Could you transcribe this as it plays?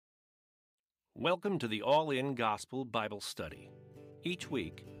Welcome to the All-In Gospel Bible Study. Each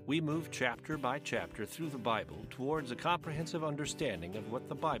week, we move chapter by chapter through the Bible towards a comprehensive understanding of what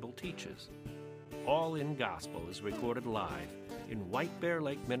the Bible teaches. All-In Gospel is recorded live in White Bear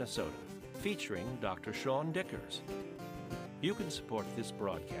Lake, Minnesota, featuring Dr. Sean Dickers. You can support this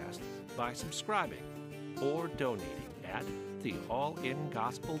broadcast by subscribing or donating at the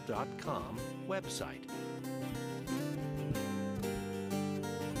allingospel.com website.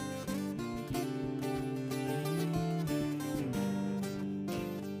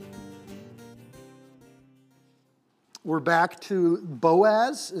 We're back to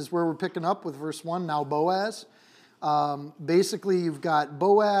Boaz is where we're picking up with verse 1, now Boaz. Basically, you've got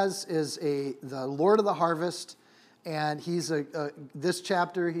Boaz is the Lord of the harvest, and he's this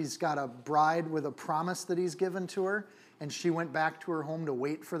chapter, he's got a bride with a promise that he's given to her, and she went back to her home to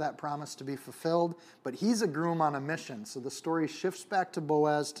wait for that promise to be fulfilled, but he's a groom on a mission, so the story shifts back to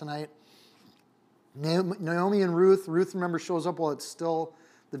Boaz tonight. Naomi and Ruth, remember, shows up while it's still...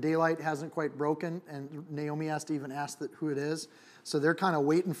 The daylight hasn't quite broken, and Naomi has to even ask who it is. So they're kind of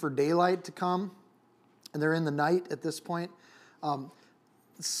waiting for daylight to come, and they're in the night at this point.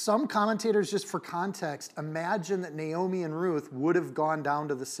 Some commentators, just for context, imagine that Naomi and Ruth would have gone down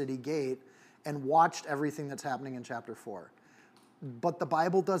to the city gate and watched everything that's happening in chapter 4. But the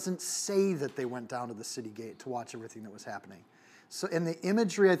Bible doesn't say that they went down to the city gate to watch everything that was happening. So in the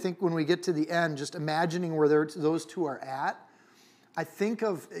imagery, I think when we get to the end, just imagining where those two are at, I think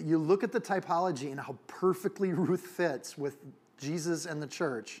you look at the typology and how perfectly Ruth fits with Jesus and the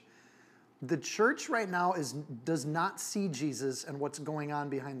church. The church right now does not see Jesus and what's going on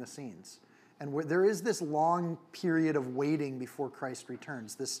behind the scenes. And there is this long period of waiting before Christ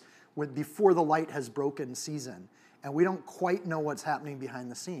returns, before the light has broken season. And we don't quite know what's happening behind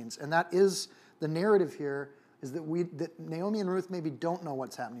the scenes. And that is the narrative here, is that Naomi and Ruth maybe don't know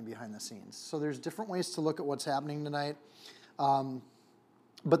what's happening behind the scenes. So there's different ways to look at what's happening tonight.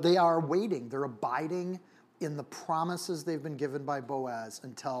 But they are waiting. They're abiding in the promises they've been given by Boaz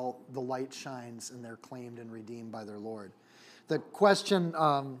until the light shines and they're claimed and redeemed by their Lord. The question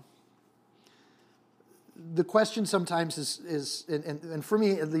sometimes is and for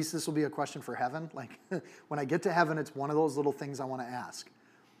me, at least, this will be a question for heaven. Like, when I get to heaven, it's one of those little things I want to ask.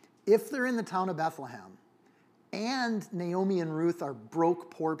 If they're in the town of Bethlehem and Naomi and Ruth are broke,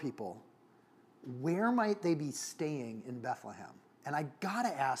 poor people, where might they be staying in Bethlehem? And I got to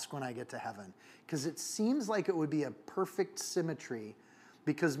ask when I get to heaven, because it seems like it would be a perfect symmetry,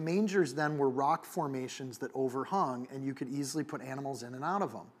 because mangers then were rock formations that overhung, and you could easily put animals in and out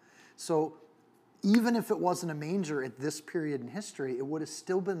of them. So even if it wasn't a manger at this period in history, it would have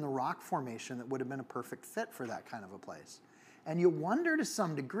still been the rock formation that would have been a perfect fit for that kind of a place. And you wonder to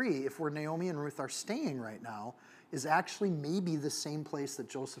some degree if where Naomi and Ruth are staying right now is actually maybe the same place that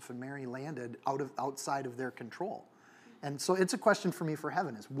Joseph and Mary landed outside of their control. And so it's a question for me for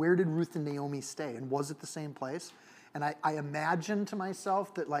heaven, is where did Ruth and Naomi stay? And was it the same place? And I imagine to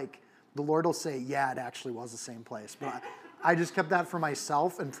myself that, like, the Lord will say, yeah, it actually was the same place. But I just kept that for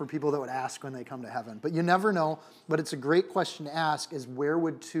myself and for people that would ask when they come to heaven. But you never know. But it's a great question to ask, is where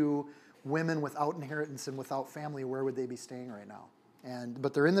would two women without inheritance and without family, where would they be staying right now?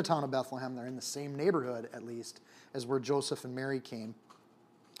 But they're in the town of Bethlehem. They're in the same neighborhood, at least, as where Joseph and Mary came.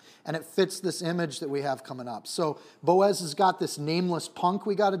 And it fits this image that we have coming up. So Boaz has got this nameless punk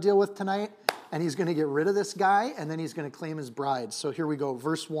we got to deal with tonight, and he's going to get rid of this guy, and then he's going to claim his bride. So here we go,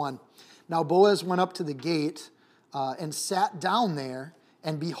 verse 1. Now Boaz went up to the gate and sat down there,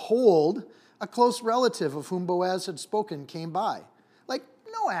 and behold, a close relative of whom Boaz had spoken came by. Like,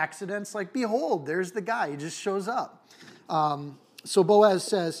 no accidents. Like, behold, there's the guy. He just shows up. So Boaz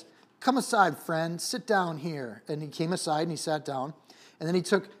says, come aside, friend. Sit down here. And he came aside and he sat down. And then he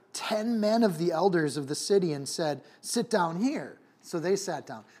took 10 men of the elders of the city and said, sit down here. So they sat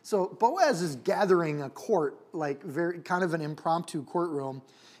down. So Boaz is gathering a court, like very kind of an impromptu courtroom.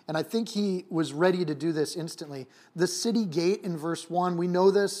 And I think he was ready to do this instantly. The city gate in verse 1, we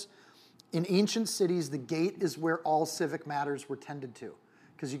know this. In ancient cities, the gate is where all civic matters were tended to,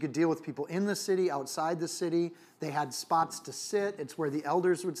 because you could deal with people in the city, outside the city. They had spots to sit. It's where the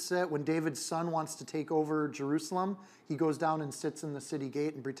elders would sit. When David's son wants to take over Jerusalem, he goes down and sits in the city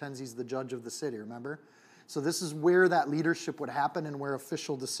gate and pretends he's the judge of the city, remember? So this is where that leadership would happen and where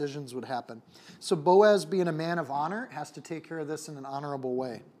official decisions would happen. So Boaz, being a man of honor, has to take care of this in an honorable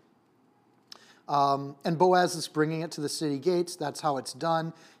way. And Boaz is bringing it to the city gates. That's how it's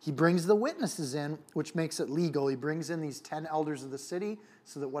done. He brings the witnesses in, which makes it legal. He brings in these 10 elders of the city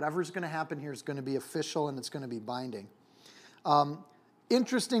so that whatever's going to happen here is going to be official and it's going to be binding.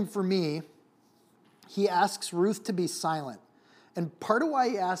 Interesting for me, he asks Ruth to be silent. And part of why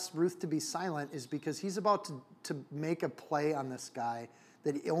he asks Ruth to be silent is because he's about to make a play on this guy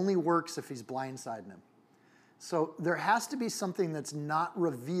that only works if he's blindsiding him. So there has to be something that's not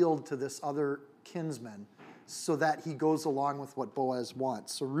revealed to this other kinsman so that he goes along with what Boaz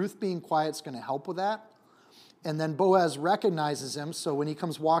wants. So Ruth being quiet is going to help with that. And then Boaz recognizes him, so when he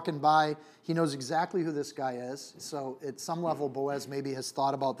comes walking by, he knows exactly who this guy is. So at some level, Boaz maybe has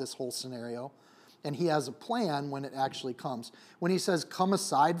thought about this whole scenario, and he has a plan when it actually comes. When he says, "Come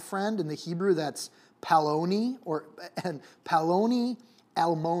aside, friend," in the Hebrew, that's paloni, and paloni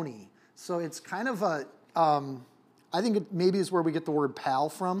almoni. So it's kind of a, I think it maybe is where we get the word pal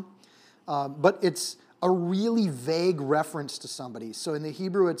from, but it's a really vague reference to somebody. So in the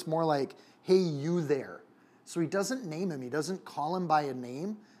Hebrew, it's more like, "Hey, you there." So he doesn't name him. He doesn't call him by a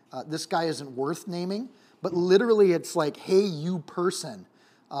name. This guy isn't worth naming. But literally it's like, "Hey, you person,"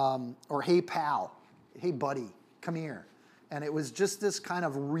 or "Hey, pal," "Hey, buddy, come here." And it was just this kind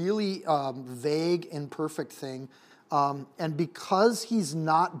of really vague, imperfect thing. And because he's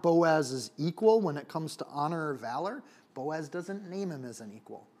not Boaz's equal when it comes to honor or valor, Boaz doesn't name him as an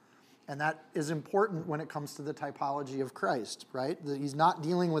equal. And that is important when it comes to the typology of Christ, right? That he's not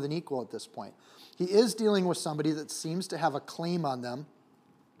dealing with an equal at this point. He is dealing with somebody that seems to have a claim on them,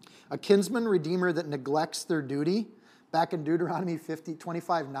 a kinsman redeemer that neglects their duty. Back in Deuteronomy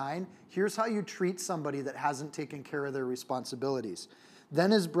 25:9, here's how you treat somebody that hasn't taken care of their responsibilities.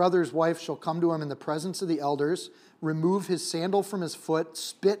 "Then his brother's wife shall come to him in the presence of the elders, remove his sandal from his foot,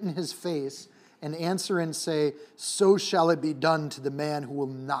 spit in his face, and answer and say, 'So shall it be done to the man who will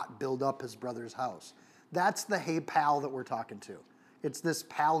not build up his brother's house.'" That's the "hey pal" that we're talking to. It's this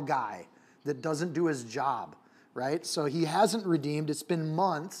pal guy that doesn't do his job, right? So he hasn't redeemed. It's been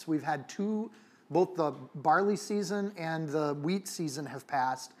months. We've had both the barley season and the wheat season have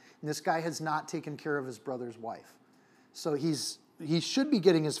passed, and this guy has not taken care of his brother's wife. So he should be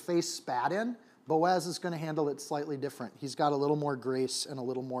getting his face spat in. Boaz is going to handle it slightly different. He's got a little more grace and a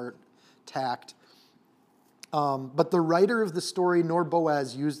little more tact. But the writer of the story, nor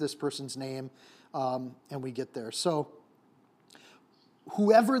Boaz, used this person's name, and we get there. So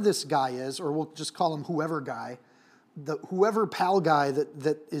whoever this guy is, or we'll just call him whoever guy, whoever pal guy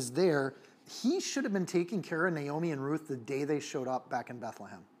that is there, he should have been taking care of Naomi and Ruth the day they showed up back in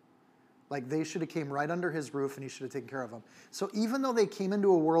Bethlehem. Like, they should have came right under his roof, and he should have taken care of them. So even though they came into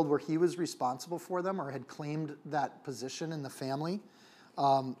a world where he was responsible for them or had claimed that position in the family,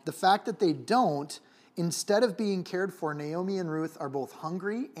 the fact that they don't, instead of being cared for, Naomi and Ruth are both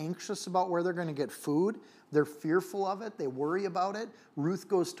hungry, anxious about where they're going to get food. They're fearful of it. They worry about it. Ruth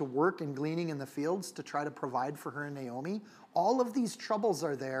goes to work and gleaning in the fields to try to provide for her and Naomi. All of these troubles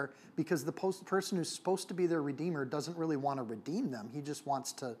are there because the person who's supposed to be their redeemer doesn't really want to redeem them. He just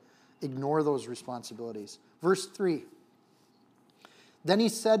wants to ignore those responsibilities. Verse 3. "Then he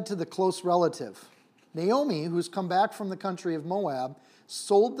said to the close relative, Naomi, who's come back from the country of Moab,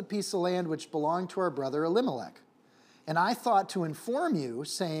 sold the piece of land which belonged to our brother Elimelech. And I thought to inform you,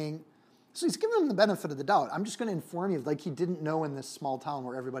 saying," so he's giving him the benefit of the doubt. "I'm just going to inform you," like he didn't know in this small town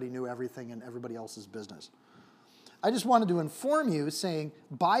where everybody knew everything and everybody else's business. "I just wanted to inform you, saying,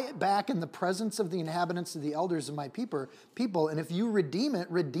 buy it back in the presence of the inhabitants of the elders of my people, and if you redeem it,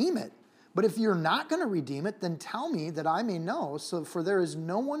 redeem it. But if you're not going to redeem it, then tell me that I may know, for there is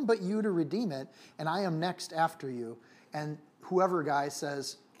no one but you to redeem it, and I am next after you." And whoever guy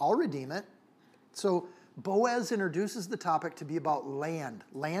says, "I'll redeem it." So Boaz introduces the topic to be about land.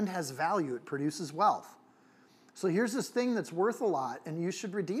 Land has value. It produces wealth. So here's this thing that's worth a lot, and you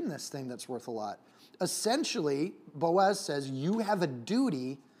should redeem this thing that's worth a lot. Essentially, Boaz says, you have a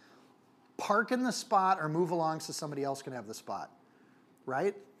duty, park in the spot or move along so somebody else can have the spot,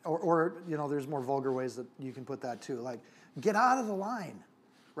 right? Or there's more vulgar ways that you can put that too. Like, get out of the line,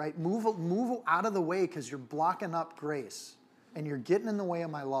 right? Move out of the way because you're blocking up grace and you're getting in the way of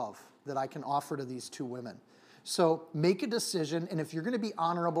my love that I can offer to these two women. So make a decision, and if you're going to be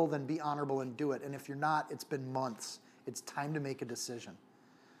honorable, then be honorable and do it. And if you're not, it's been months. It's time to make a decision.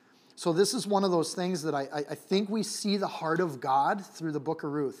 So this is one of those things that I think we see the heart of God through the book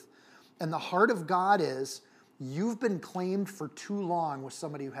of Ruth. And the heart of God is, you've been claimed for too long with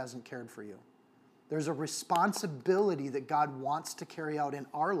somebody who hasn't cared for you. There's a responsibility that God wants to carry out in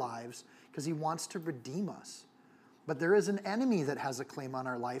our lives because he wants to redeem us. But there is an enemy that has a claim on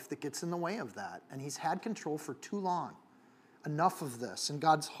our life that gets in the way of that. And he's had control for too long. Enough of this. And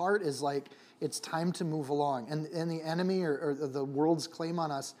God's heart is like, it's time to move along. And the enemy or the world's claim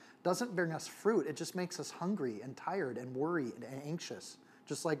on us doesn't bring us fruit. It just makes us hungry and tired and worried and anxious,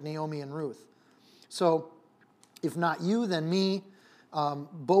 just like Naomi and Ruth. So if not you, then me.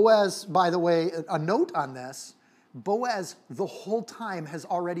 Boaz, by the way, a note on this, Boaz, the whole time, has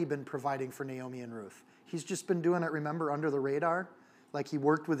already been providing for Naomi and Ruth. He's just been doing it, remember, under the radar. Like he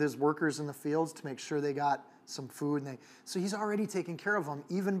worked with his workers in the fields to make sure they got some food. So he's already taking care of them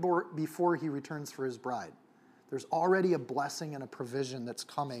even before he returns for his bride. There's already a blessing and a provision that's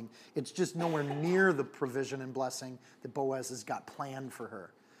coming. It's just nowhere near the provision and blessing that Boaz has got planned for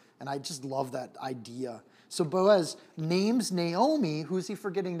her. And I just love that idea. So Boaz names Naomi. Who's he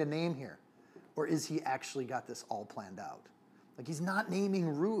forgetting to name here? Or is he actually got this all planned out? Like he's not naming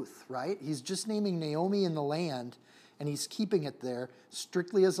Ruth, right? He's just naming Naomi in the land, and he's keeping it there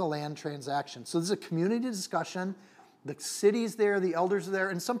strictly as a land transaction. So this is a community discussion. The city's there, the elders are there,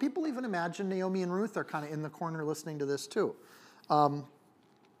 and some people even imagine Naomi and Ruth are kind of in the corner listening to this too.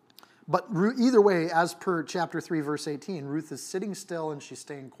 But either way, as per chapter 3, verse 18, Ruth is sitting still and she's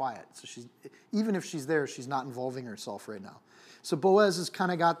staying quiet. So even if she's there, she's not involving herself right now. So Boaz has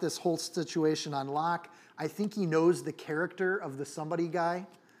kind of got this whole situation on lock. I think he knows the character of the somebody guy.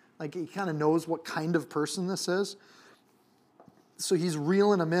 Like he kind of knows what kind of person this is. So he's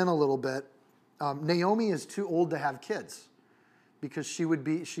reeling him in a little bit. Naomi is too old to have kids because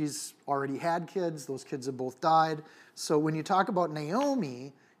she's already had kids. Those kids have both died. So when you talk about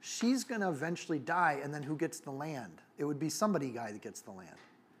Naomi, she's going to eventually die, and then who gets the land? It would be somebody guy that gets the land.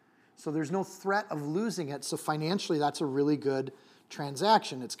 So there's no threat of losing it. So financially, that's a really good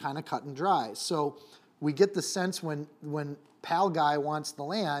transaction. It's kind of cut and dry. So we get the sense when pal guy wants the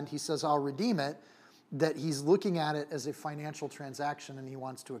land, he says, I'll redeem it, that he's looking at it as a financial transaction and he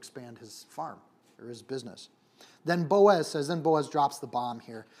wants to expand his farm or his business. Then Boaz drops the bomb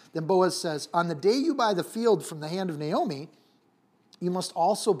here. Then Boaz says, on the day you buy the field from the hand of Naomi, you must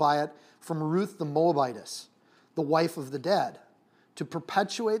also buy it from Ruth the Moabitess, the wife of the dead, to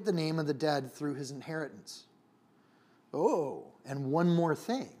perpetuate the name of the dead through his inheritance. Oh, and one more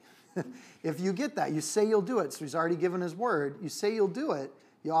thing. If you get that, you say you'll do it. So he's already given his word. You say you'll do it.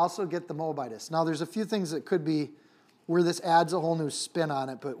 You also get the Moabitess. Now, there's a few things that could be where this adds a whole new spin on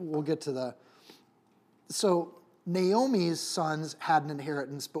it, but we'll get to the... So Naomi's sons had an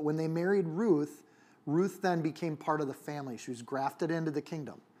inheritance, but when they married Ruth, Ruth then became part of the family. She was grafted into the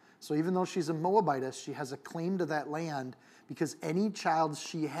kingdom. So even though she's a Moabitess, she has a claim to that land because any child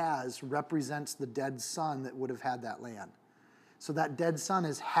she has represents the dead son that would have had that land. So that dead son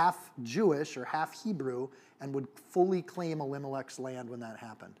is half Jewish or half Hebrew and would fully claim Elimelech's land when that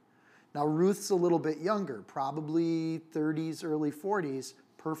happened. Now Ruth's a little bit younger, probably 30s, early 40s,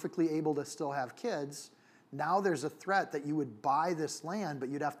 perfectly able to still have kids. Now there's a threat that you would buy this land, but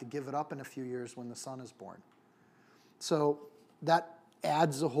you'd have to give it up in a few years when the son is born. So that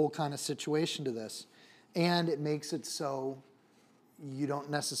adds a whole kind of situation to this. And it makes it so you don't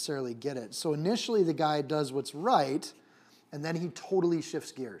necessarily get it. So initially the guy does what's right, and then he totally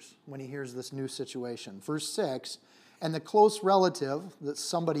shifts gears when he hears this new situation. Verse 6, and the close relative, the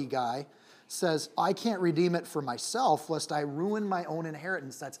somebody guy, says, I can't redeem it for myself, lest I ruin my own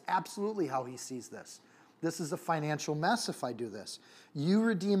inheritance. That's absolutely how he sees this. This is a financial mess if I do this. You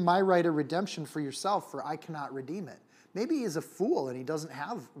redeem my right of redemption for yourself, for I cannot redeem it. Maybe he's a fool and he doesn't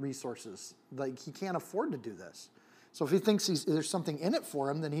have resources. Like he can't afford to do this. So if he thinks there's something in it for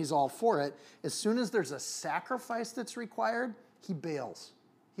him, then he's all for it. As soon as there's a sacrifice that's required, he bails.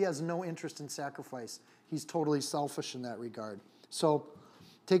 He has no interest in sacrifice. He's totally selfish in that regard. So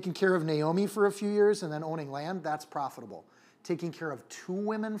taking care of Naomi for a few years and then owning land, that's profitable. Taking care of 2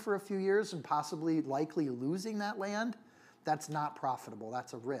 women for a few years and possibly likely losing that land, that's not profitable.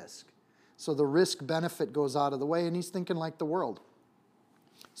 That's a risk. So the risk benefit goes out of the way, and he's thinking like the world.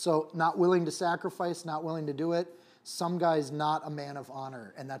 So not willing to sacrifice, not willing to do it. Some guy's not a man of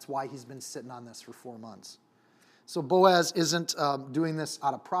honor, and that's why he's been sitting on this for 4 months. So Boaz isn't doing this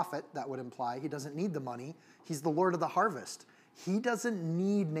out of profit, that would imply. He doesn't need the money. He's the Lord of the harvest. He doesn't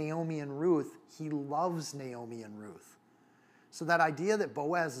need Naomi and Ruth. He loves Naomi and Ruth. So that idea that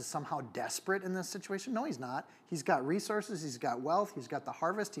Boaz is somehow desperate in this situation, no, he's not. He's got resources, he's got wealth, he's got the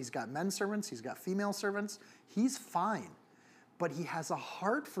harvest, he's got men servants, he's got female servants. He's fine. But he has a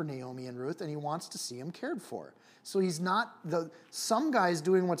heart for Naomi and Ruth, and he wants to see them cared for. So he's not some guy's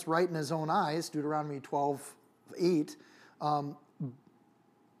doing what's right in his own eyes, Deuteronomy 12:8.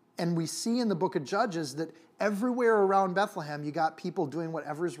 And we see in the book of Judges that everywhere around Bethlehem, you got people doing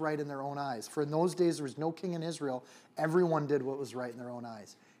whatever's right in their own eyes. For in those days, there was no king in Israel. Everyone did what was right in their own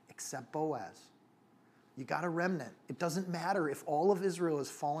eyes, except Boaz. You got a remnant. It doesn't matter if all of Israel has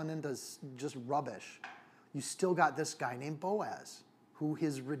fallen into just rubbish. You still got this guy named Boaz, who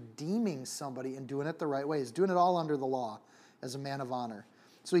is redeeming somebody and doing it the right way. He's doing it all under the law as a man of honor.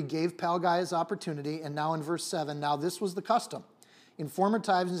 So he gave Palgai his opportunity, and now in verse 7, now this was the custom in former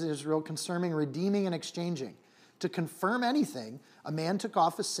times in Israel concerning redeeming and exchanging. To confirm anything, a man took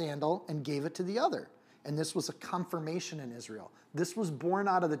off his sandal and gave it to the other. And this was a confirmation in Israel. This was born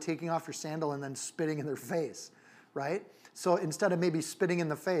out of the taking off your sandal and then spitting in their face, right? So instead of maybe spitting in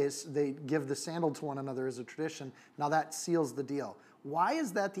the face, they give the sandal to one another as a tradition. Now that seals the deal. Why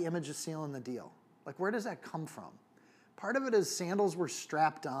is that the image of sealing the deal? Like, where does that come from? Part of it is sandals were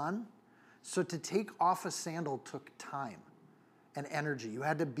strapped on, so to take off a sandal took time and energy. You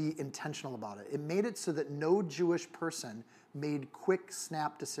had to be intentional about it. It made it so that no Jewish person made quick,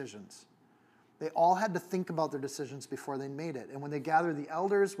 snap decisions. They all had to think about their decisions before they made it. And when they gather the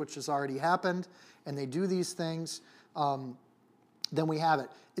elders, which has already happened, and they do these things, then we have it.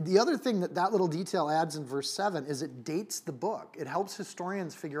 The other thing that little detail adds in verse 7 is it dates the book. It helps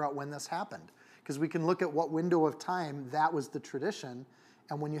historians figure out when this happened, because we can look at what window of time that was the tradition.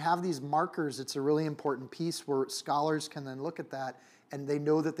 And when you have these markers, it's a really important piece where scholars can then look at that, and they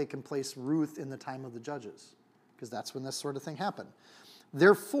know that they can place Ruth in the time of the judges, because that's when this sort of thing happened.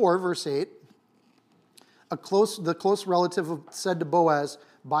 Therefore, verse 8, the close relative said to Boaz,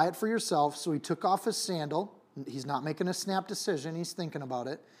 "Buy it for yourself." So he took off his sandal. He's not making a snap decision. He's thinking about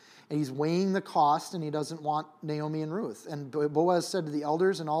it. And he's weighing the cost, and he doesn't want Naomi and Ruth. And Boaz said to the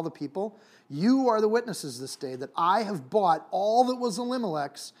elders and all the people, "You are the witnesses this day that I have bought all that was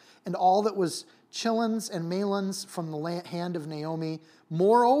Elimelech's and all that was Chilion's and Mahlon's from the hand of Naomi.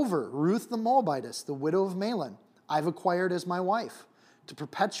 Moreover, Ruth the Moabitess, the widow of Mahlon, I've acquired as my wife, to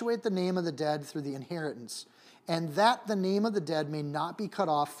perpetuate the name of the dead through the inheritance, and that the name of the dead may not be cut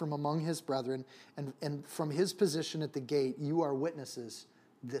off from among his brethren, and from his position at the gate, you are witnesses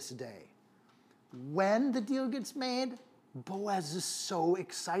this day." When the deal gets made, Boaz is so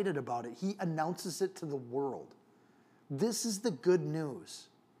excited about it. He announces it to the world. This is the good news,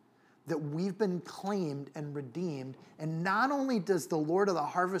 that we've been claimed and redeemed. And not only does the Lord of the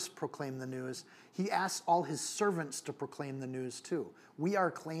harvest proclaim the news, he asks all his servants to proclaim the news too. We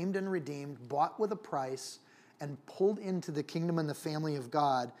are claimed and redeemed, bought with a price, and pulled into the kingdom and the family of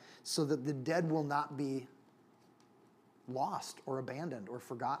God, so that the dead will not be lost or abandoned or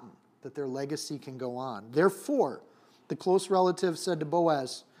forgotten, that their legacy can go on. Therefore, the close relative said to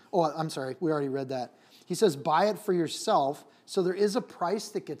Boaz, we already read that. He says, "Buy it for yourself." So there is a price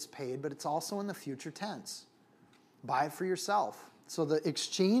that gets paid, but it's also in the future tense. Buy it for yourself. So the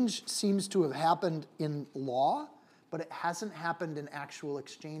exchange seems to have happened in law, but it hasn't happened in actual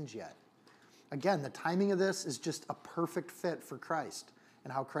exchange yet. Again, the timing of this is just a perfect fit for Christ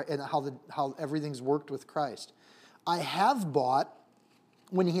and how everything's worked with Christ. "I have bought,"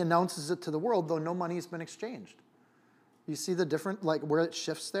 when he announces it to the world, though no money has been exchanged. You see the different, like where it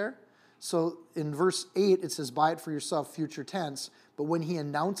shifts there? So in verse 8, it says, "Buy it for yourself," future tense. But when he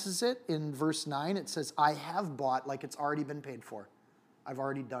announces it in verse 9, it says, "I have bought," like it's already been paid for. I've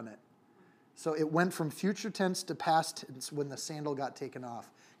already done it. So it went from future tense to past tense when the sandal got taken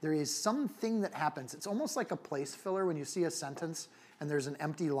off. There is something that happens. It's almost like a place filler when you see a sentence and there's an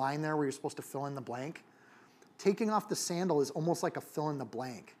empty line there where you're supposed to fill in the blank. Taking off the sandal is almost like a fill in the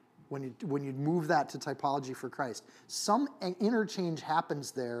blank when you move that to typology for Christ. Some interchange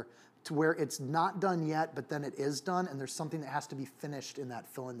happens there to where it's not done yet, but then it is done, and there's something that has to be finished in that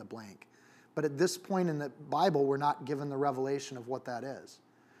fill in the blank. But at this point in the Bible, we're not given the revelation of what that is.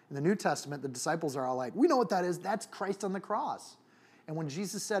 In the New Testament, the disciples are all like, "We know what that is. That's Christ on the cross." And when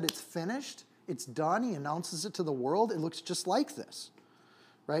Jesus said it's finished, it's done, he announces it to the world, it looks just like this,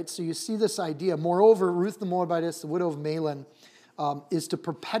 right? So you see this idea. Moreover, Ruth the Moabitess, the widow of Mahlon, is to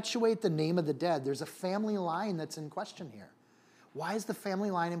perpetuate the name of the dead. There's a family line that's in question here. Why is the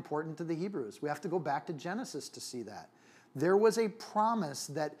family line important to the Hebrews? We have to go back to Genesis to see that. There was a promise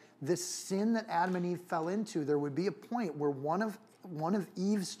that this sin that Adam and Eve fell into, there would be a point where one of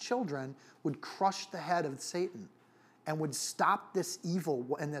Eve's children would crush the head of Satan and would stop this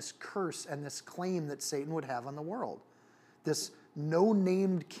evil and this curse and this claim that Satan would have on the world. This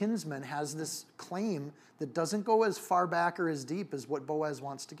no-named kinsman has this claim that doesn't go as far back or as deep as what Boaz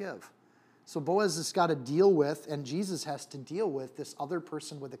wants to give. So Boaz has got to deal with, and Jesus has to deal with, this other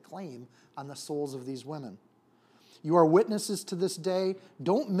person with a claim on the souls of these women. You are witnesses to this day.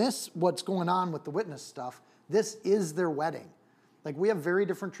 Don't miss what's going on with the witness stuff. This is their wedding. Like, we have very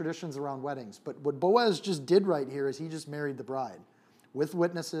different traditions around weddings, but what Boaz just did right here is he just married the bride with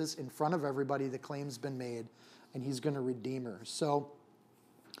witnesses in front of everybody. The claim's been made, and he's going to redeem her. So,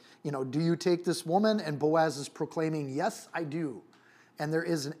 do you take this woman? And Boaz is proclaiming, "Yes, I do." And there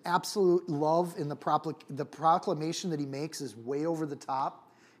is an absolute love in the proclamation that he makes is way over the top.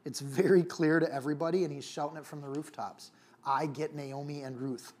 It's very clear to everybody, and he's shouting it from the rooftops. I get Naomi and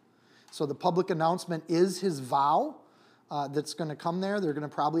Ruth. So the public announcement is his vow that's going to come there. They're going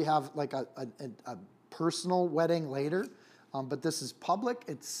to probably have like a personal wedding later. But this is public,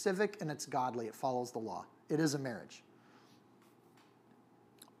 it's civic, and it's godly. It follows the law. It is a marriage.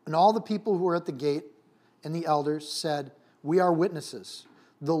 And all the people who were at the gate and the elders said, "We are witnesses.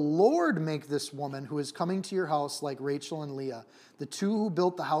 The Lord make this woman who is coming to your house like Rachel and Leah, the two who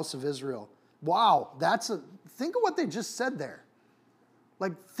built the house of Israel." Wow, think of what they just said there.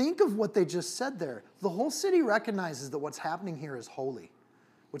 Like, think of what they just said there. The whole city recognizes that what's happening here is holy.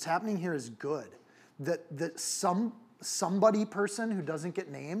 What's happening here is good. That somebody person who doesn't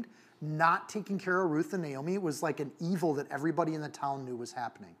get named not taking care of Ruth and Naomi was like an evil that everybody in the town knew was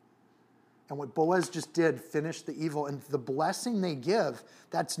happening. And what Boaz just did finished the evil. And the blessing they give,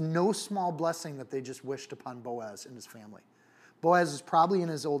 that's no small blessing that they just wished upon Boaz and his family. Boaz is probably in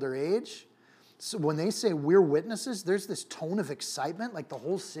his older age. So when they say we're witnesses, there's this tone of excitement, like the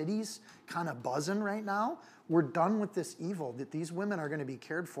whole city's kind of buzzing right now. We're done with this evil, that these women are going to be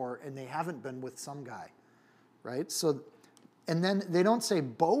cared for, and they haven't been with some guy, right? So, and then they don't say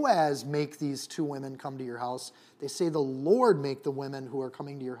Boaz make these two women come to your house. They say the Lord make the women who are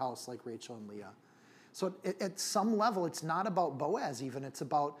coming to your house like Rachel and Leah. So at some level, it's not about Boaz even. It's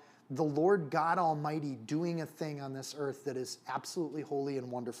about the Lord God Almighty doing a thing on this earth that is absolutely holy and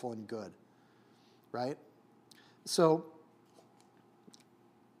wonderful and good. Right? So,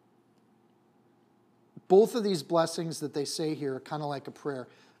 both of these blessings that they say here are kind of like a prayer.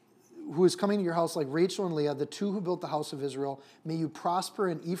 Who is coming to your house like Rachel and Leah, the two who built the house of Israel. May you prosper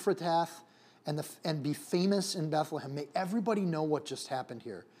in Ephrathah and be famous in Bethlehem. May everybody know what just happened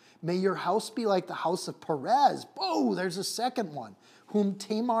here. May your house be like the house of Perez. Oh, there's a second one. Whom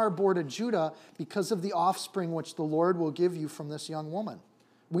Tamar bore to Judah because of the offspring which the Lord will give you from this young woman.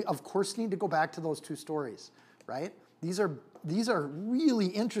 We, of course, need to go back to those two stories, right? These are really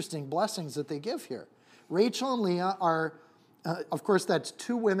interesting blessings that they give here. Rachel and Leah are, of course, that's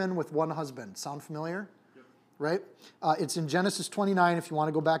two women with one husband. Sound familiar? Yep. Right? It's in Genesis 29 if you want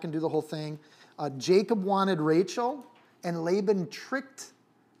to go back and do the whole thing. Jacob wanted Rachel, and Laban tricked.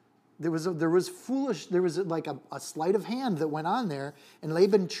 There was like a sleight of hand that went on there, and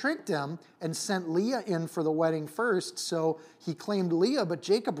Laban tricked him and sent Leah in for the wedding first, so he claimed Leah, but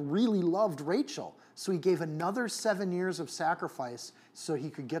Jacob really loved Rachel, so he gave another 7 years of sacrifice so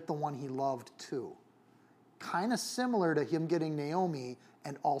he could get the one he loved too. Kind of similar to him getting Naomi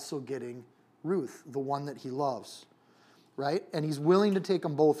and also getting Ruth, the one that he loves, right? And he's willing to take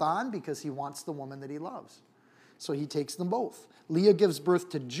them both on because he wants the woman that he loves. So he takes them both. Leah gives birth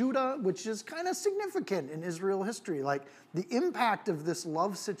to Judah, which is kind of significant in Israel history. Like, the impact of this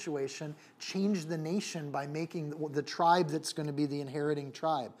love situation changed the nation by making the tribe that's going to be the inheriting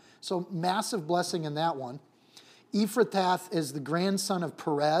tribe. So massive blessing in that one. Ephrathah is the grandson of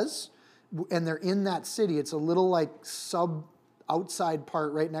Perez, and they're in that city. It's a little like outside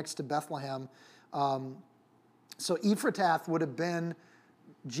part right next to Bethlehem. So Ephrathah would have been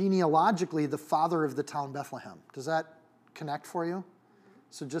genealogically the father of the town Bethlehem. Does that connect for you?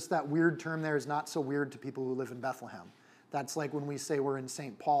 So just that weird term there is not so weird to people who live in Bethlehem. That's like when we say we're in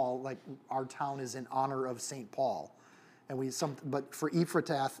St. Paul, like our town is in honor of St. Paul. But for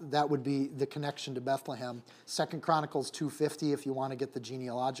Ephrathah, that would be the connection to Bethlehem. 2 Chronicles 2:50, if you want to get the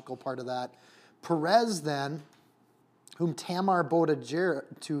genealogical part of that. Perez then, whom Tamar bore to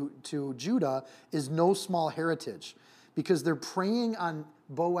Judah, is no small heritage, because they're praying on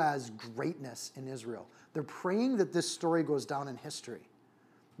Boaz's greatness in Israel. They're praying that this story goes down in history,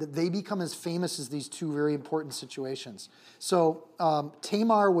 that they become as famous as these two very important situations. So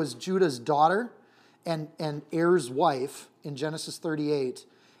Tamar was Judah's daughter and Er's wife in Genesis 38,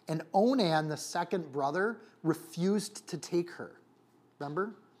 and Onan, the second brother, refused to take her.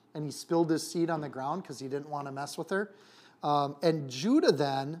 Remember? And he spilled his seed on the ground because he didn't want to mess with her. And Judah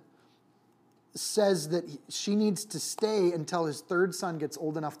then says that she needs to stay until his third son gets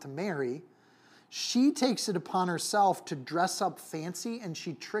old enough to marry. She takes it upon herself to dress up fancy, and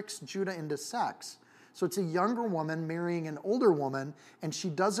she tricks Judah into sex. So it's a younger woman marrying an older woman, and she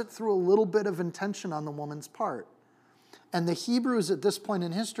does it through a little bit of intention on the woman's part. And the Hebrews at this point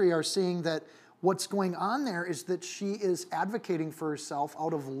in history are seeing that what's going on there is that she is advocating for herself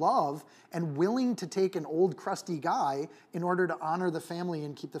out of love and willing to take an old crusty guy in order to honor the family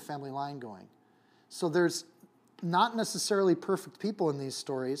and keep the family line going. So there's not necessarily perfect people in these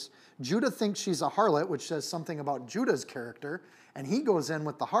stories. Judah thinks she's a harlot, which says something about Judah's character, and he goes in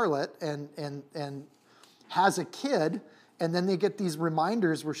with the harlot and has a kid, and then they get these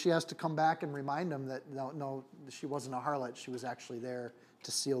reminders where she has to come back and remind him that no, she wasn't a harlot, she was actually there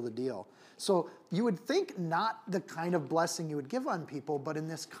to seal the deal. So you would think not the kind of blessing you would give on people, but in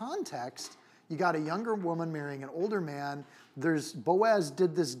this context, You got a younger woman marrying an older man. Boaz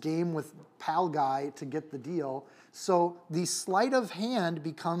did this game with pal guy to get the deal. So the sleight of hand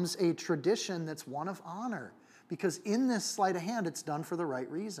becomes a tradition that's one of honor. Because in this sleight of hand, it's done for the right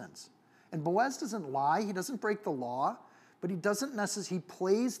reasons. And Boaz doesn't lie. He doesn't break the law. But he doesn't necessarily, he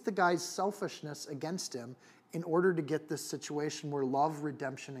plays the guy's selfishness against him in order to get this situation where love,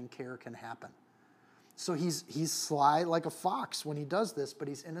 redemption, and care can happen. So he's sly like a fox when he does this, but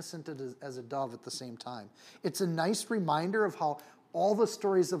he's innocent as a dove at the same time. It's a nice reminder of how all the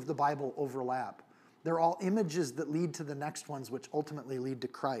stories of the Bible overlap. They're all images that lead to the next ones, which ultimately lead to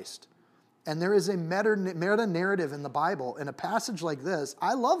Christ. And there is a meta-narrative in the Bible. In a passage like this,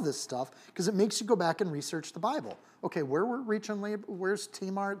 I love this stuff because it makes you go back and research the Bible. Okay, where were Rachel and Leah? Where's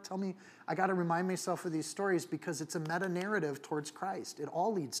Tamar? Tell me, I got to remind myself of these stories because it's a meta-narrative towards Christ. It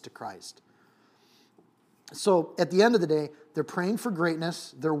all leads to Christ. So at the end of the day, they're praying for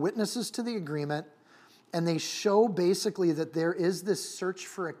greatness. They're witnesses to the agreement. And they show basically that there is this search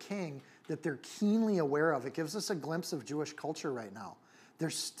for a king that they're keenly aware of. It gives us a glimpse of Jewish culture right now. They're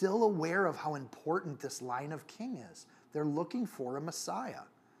still aware of how important this line of king is. They're looking for a Messiah.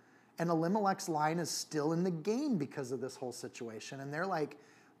 And Elimelech's line is still in the game because of this whole situation. And they're like,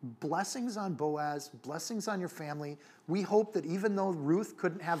 blessings on Boaz, blessings on your family. We hope that even though Ruth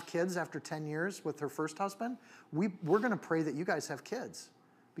couldn't have kids after 10 years with her first husband, we're going to pray that you guys have kids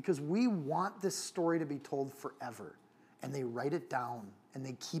because we want this story to be told forever. And they write it down and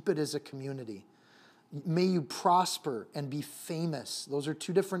they keep it as a community. May you prosper and be famous. Those are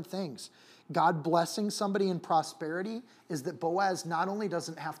two different things. God blessing somebody in prosperity is that Boaz not only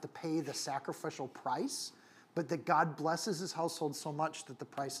doesn't have to pay the sacrificial price, but that God blesses his household so much that the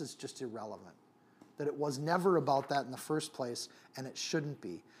price is just irrelevant. That it was never about that in the first place, and it shouldn't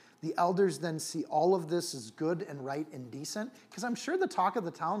be. The elders then see all of this as good and right and decent, because I'm sure the talk of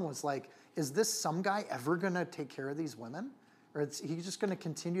the town was like, is this some guy ever going to take care of these women? Or is he just going to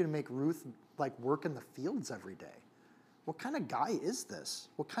continue to make Ruth like work in the fields every day? What kind of guy is this?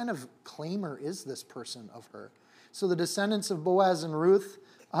 What kind of claimer is this person of her? So the descendants of Boaz and Ruth,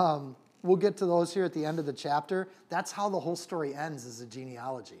 we'll get to those here at the end of the chapter. That's how the whole story ends, is a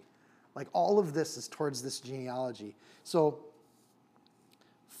genealogy. Like all of this is towards this genealogy. So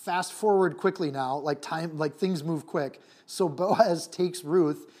fast forward quickly now, like things move quick. So Boaz takes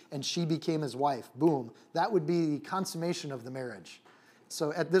Ruth and she became his wife. Boom. That would be the consummation of the marriage.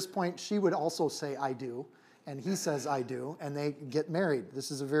 So at this point, she would also say, I do. And he says, I do. And they get married.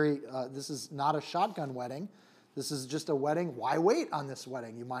 This is not a shotgun wedding. This is just a wedding. Why wait on this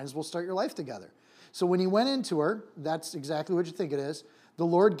wedding? You might as well start your life together. So when he went into her, that's exactly what you think it is. The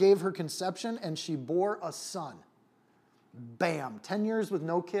Lord gave her conception and she bore a son. Bam. 10 years with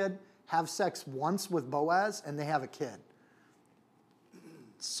no kid, have sex once with Boaz, and they have a kid.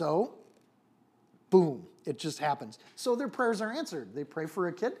 So, boom, it just happens. So their prayers are answered. They pray for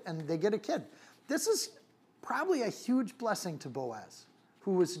a kid, and they get a kid. This is probably a huge blessing to Boaz,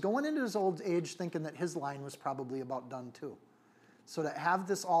 who was going into his old age thinking that his line was probably about done too. So to have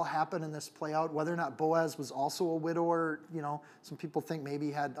this all happen and this play out, whether or not Boaz was also a widower, some people think maybe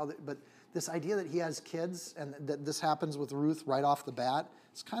he had other, but this idea that he has kids and that this happens with Ruth right off the bat,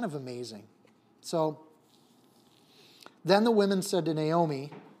 it's kind of amazing. So then the women said to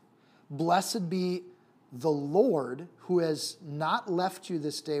Naomi, blessed be the Lord who has not left you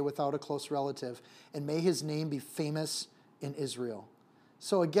this day without a close relative, and may his name be famous in Israel.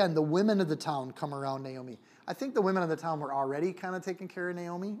 So again, the women of the town come around Naomi. I think the women of the town were already kind of taking care of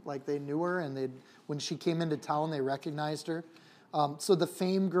Naomi. Like they knew her, and when she came into town, they recognized her. So the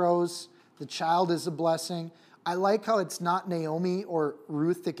fame grows. The child is a blessing. I like how it's not Naomi or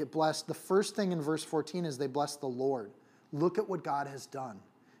Ruth that get blessed. The first thing in verse 14 is they bless the Lord. Look at what God has done,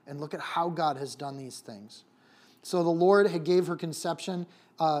 and look at how God has done these things. So the Lord had gave her conception.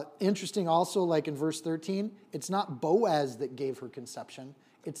 Interesting also, like in verse 13, it's not Boaz that gave her conception.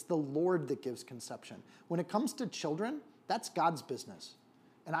 It's the Lord that gives conception. When it comes to children, that's God's business.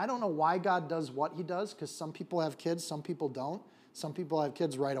 And I don't know why God does what he does, because some people have kids, some people don't. Some people have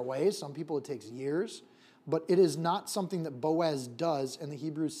kids right away. Some people it takes years. But it is not something that Boaz does, and the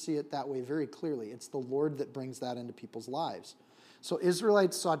Hebrews see it that way very clearly. It's the Lord that brings that into people's lives. So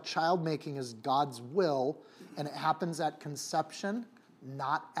Israelites saw child making as God's will, and it happens at conception,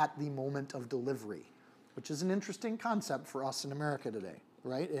 not at the moment of delivery, which is an interesting concept for us in America today,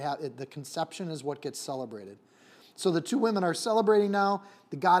 right? The conception is what gets celebrated. So the two women are celebrating now.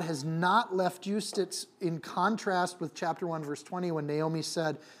 The God has not left you. It's in contrast with chapter 1, verse 20, when Naomi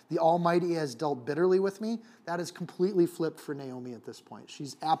said, the Almighty has dealt bitterly with me. That is completely flipped for Naomi at this point.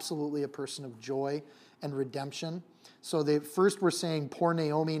 She's absolutely a person of joy and redemption. So they first were saying, poor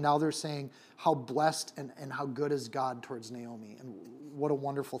Naomi. Now they're saying, how blessed and how good is God towards Naomi. And what a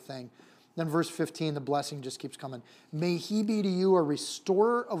wonderful thing. Then verse 15, the blessing just keeps coming. May he be to you a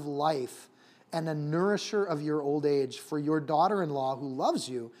restorer of life and a nourisher of your old age, for your daughter-in-law who loves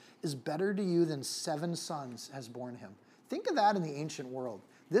you is better to you than 7 sons has borne him. Think of that in the ancient world.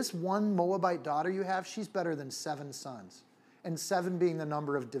 This one Moabite daughter you have, she's better than 7 sons, and 7 being the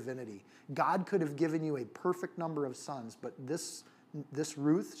number of divinity. God could have given you a perfect number of sons, but this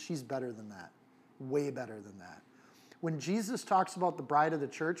Ruth, she's better than that, way better than that. When Jesus talks about the bride of the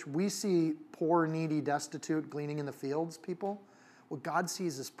church, we see poor, needy, destitute, gleaning in the fields people. What God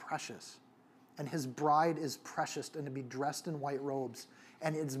sees is precious. And his bride is precious and to be dressed in white robes.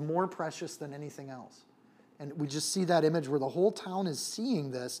 And it's more precious than anything else. And we just see that image where the whole town is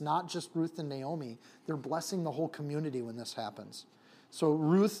seeing this, not just Ruth and Naomi. They're blessing the whole community when this happens. So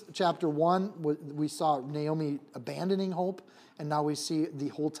Ruth chapter 1, we saw Naomi abandoning hope. And now we see the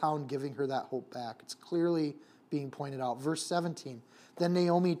whole town giving her that hope back. It's clearly being pointed out. Verse 17, then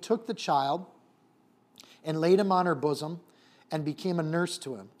Naomi took the child and laid him on her bosom and became a nurse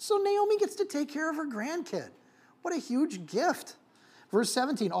to him. So Naomi gets to take care of her grandkid. What a huge gift. Verse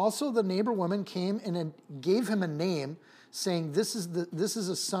 17, also the neighbor woman came and gave him a name, saying, this is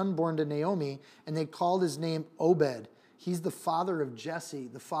a son born to Naomi, and they called his name Obed. He's the father of Jesse,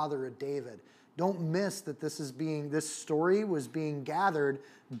 the father of David. Don't miss that this story was being gathered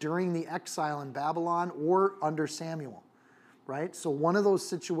during the exile in Babylon or under Samuel. Right? So one of those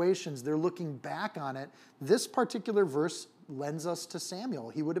situations, they're looking back on it. This particular verse lends us to Samuel.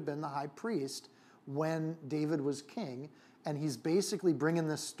 He would have been the high priest when David was king, and he's basically bringing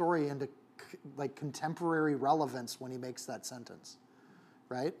this story into like contemporary relevance when he makes that sentence,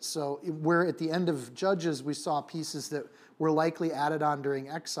 right? So where at the end of Judges we saw pieces that were likely added on during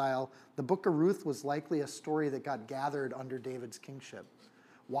exile, the book of Ruth was likely a story that got gathered under David's kingship.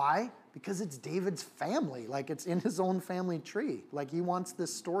 Why? Because it's David's family, like it's in his own family tree. Like he wants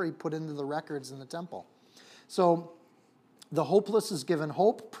this story put into the records in the temple. So the hopeless is given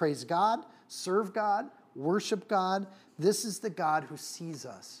hope. Praise God, serve God, worship God. This is the God who sees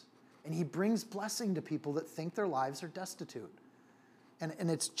us. And he brings blessing to people that think their lives are destitute. And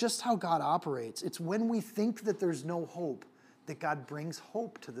it's just how God operates. It's when we think that there's no hope that God brings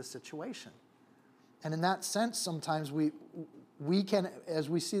hope to the situation. And in that sense, sometimes we can, as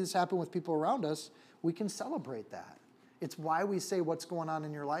we see this happen with people around us, we can celebrate that. It's why we say, what's going on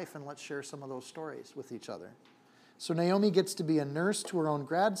in your life? And let's share some of those stories with each other. So Naomi gets to be a nurse to her own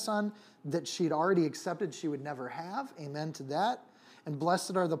grandson that she'd already accepted she would never have. Amen to that. And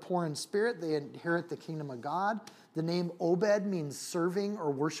blessed are the poor in spirit. They inherit the kingdom of God. The name Obed means serving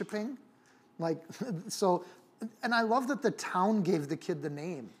or worshiping. And I love that the town gave the kid the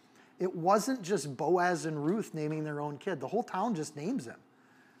name. It wasn't just Boaz and Ruth naming their own kid. The whole town just names him.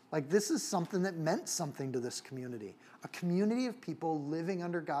 Like this is something that meant something to this community. A community of people living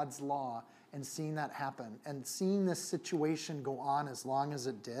under God's law and seeing that happen and seeing this situation go on as long as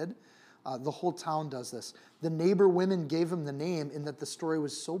it did. The whole town does this. The neighbor women gave him the name in that the story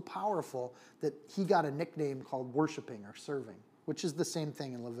was so powerful that he got a nickname called worshiping or serving, which is the same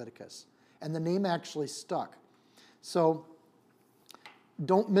thing in Leviticus. And the name actually stuck. So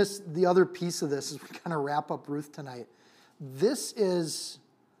don't miss the other piece of this as we kind of wrap up Ruth tonight. This is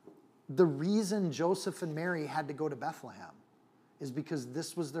the reason Joseph and Mary had to go to Bethlehem, is because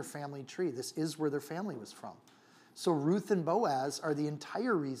this was their family tree. This is where their family was from. So Ruth and Boaz are the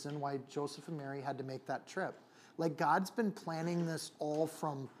entire reason why Joseph and Mary had to make that trip. Like God's been planning this all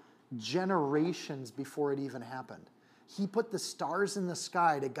from generations before it even happened. He put the stars in the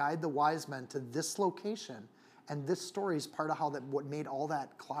sky to guide the wise men to this location, and this story is part of what made all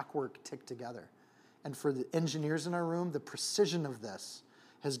that clockwork tick together. And for the engineers in our room, the precision of this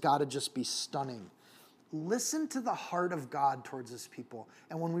has got to just be stunning. Listen to the heart of God towards his people.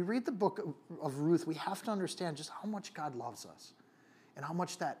 And when we read the book of Ruth, we have to understand just how much God loves us and how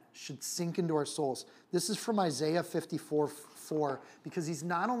much that should sink into our souls. This is from Isaiah 54:4, because he's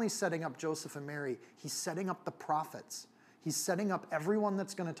not only setting up Joseph and Mary, he's setting up the prophets. He's setting up everyone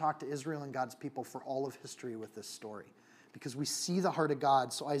that's going to talk to Israel and God's people for all of history with this story, because we see the heart of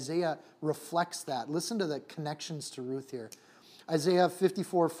God. So Isaiah reflects that. Listen to the connections to Ruth here. Isaiah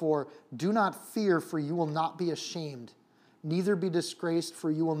 54:4, do not fear, for you will not be ashamed. Neither be disgraced,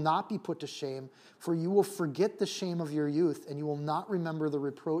 for you will not be put to shame. For you will forget the shame of your youth, and you will not remember the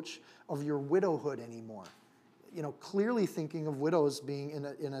reproach of your widowhood anymore. clearly thinking of widows being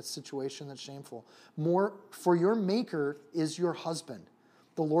in a situation that's shameful. More, for your maker is your husband.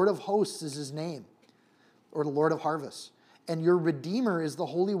 The Lord of hosts is his name, or the Lord of harvests. And your Redeemer is the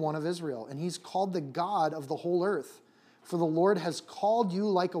Holy One of Israel, and he's called the God of the whole earth. For the Lord has called you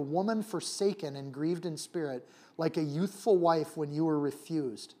like a woman forsaken and grieved in spirit, like a youthful wife when you were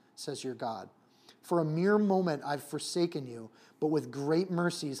refused, says your God. For a mere moment I've forsaken you, but with great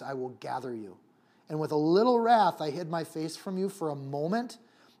mercies I will gather you. And with a little wrath I hid my face from you for a moment,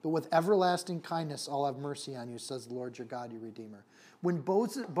 but with everlasting kindness I'll have mercy on you, says the Lord your God, your Redeemer. When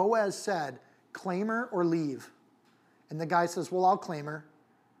Boaz said, claim her or leave, and the guy says, well, I'll claim her.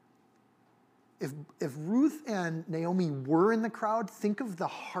 If Ruth and Naomi were in the crowd, think of the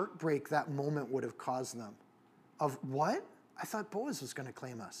heartbreak that moment would have caused them. Of what? I thought Boaz was going to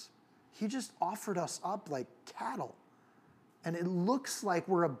claim us. He just offered us up like cattle. And it looks like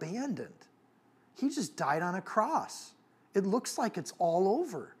we're abandoned. He just died on a cross. It looks like it's all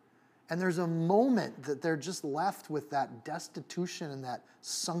over. And there's a moment that they're just left with that destitution and that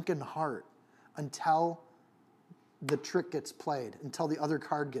sunken heart until the trick gets played, until the other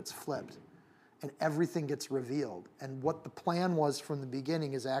card gets flipped. And everything gets revealed. And what the plan was from the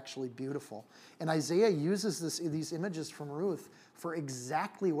beginning is actually beautiful. And Isaiah uses these images from Ruth for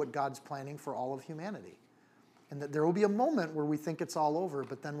exactly what God's planning for all of humanity. And that there will be a moment where we think it's all over,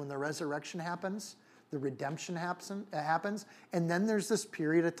 but then when the resurrection happens, the redemption happens, and then there's this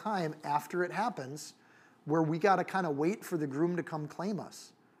period of time after it happens where we got to kind of wait for the groom to come claim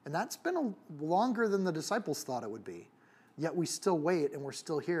us. And that's been longer than the disciples thought it would be. Yet we still wait, and we're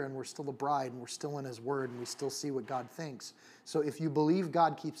still here, and we're still a bride, and we're still in his word, and we still see what God thinks. So if you believe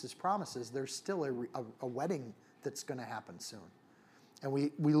God keeps his promises, there's still a wedding that's going to happen soon. And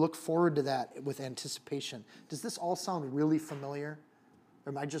we look forward to that with anticipation. Does this all sound really familiar?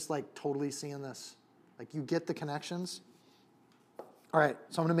 Or am I just like totally seeing this? Like you get the connections? All right,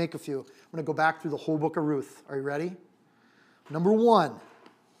 so I'm going to make a few. I'm going to go back through the whole book of Ruth. Are you ready? Number one.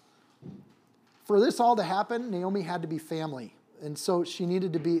 For this all to happen, Naomi had to be family. And so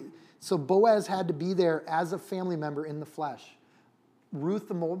so Boaz had to be there as a family member in the flesh. Ruth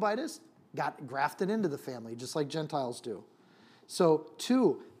the Moabitess got grafted into the family, just like Gentiles do. So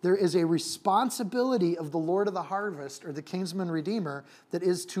 2, there is a responsibility of the Lord of the harvest, or the kinsman redeemer, that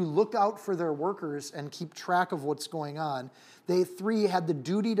is to look out for their workers and keep track of what's going on. They 3 had the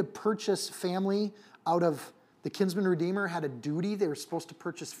duty to purchase family out of. The kinsman redeemer had a duty. They were supposed to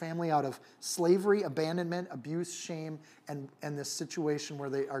purchase family out of slavery, abandonment, abuse, shame, and this situation where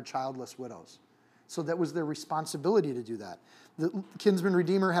they are childless widows. So that was their responsibility to do that. The kinsman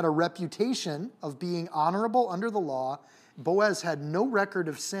redeemer had a reputation of being honorable under the law. Boaz had no record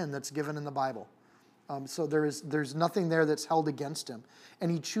of sin that's given in the Bible. So there's nothing there that's held against him.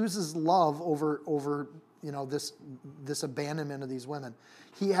 And he chooses love over this abandonment of these women.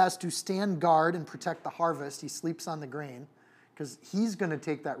 He has to stand guard and protect the harvest. He sleeps on the grain because he's going to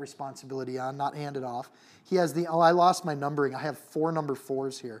take that responsibility on, not hand it off. He has I lost my numbering. I have 4 number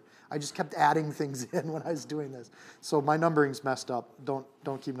 4s here. I just kept adding things in when I was doing this. So my numbering's messed up.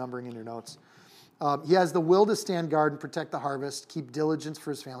 Don't keep numbering in your notes. He has the will to stand guard and protect the harvest, keep diligence for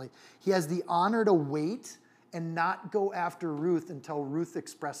his family. He has the honor to wait and not go after Ruth until Ruth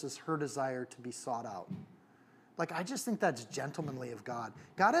expresses her desire to be sought out. Like, I just think that's gentlemanly of God.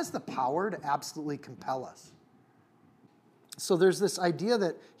 God has the power to absolutely compel us. So there's this idea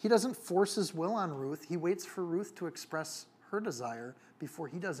that he doesn't force his will on Ruth. He waits for Ruth to express her desire before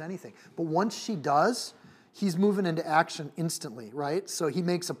he does anything. But once she does, he's moving into action instantly, right? So he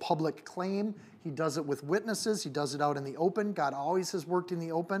makes a public claim. He does it with witnesses. He does it out in the open. God always has worked in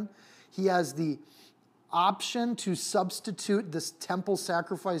the open. He has the option to substitute this temple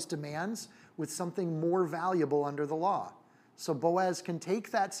sacrifice demands with something more valuable under the law. So Boaz can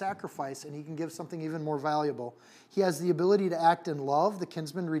take that sacrifice and he can give something even more valuable. He has the ability to act in love. The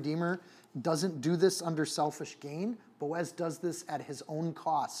kinsman redeemer doesn't do this under selfish gain. Boaz does this at his own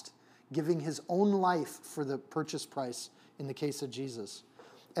cost, giving his own life for the purchase price in the case of Jesus.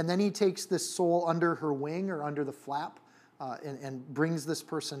 And then he takes this soul under her wing or under the flap and brings this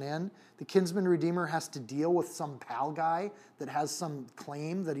person in. The kinsman redeemer has to deal with some pal guy that has some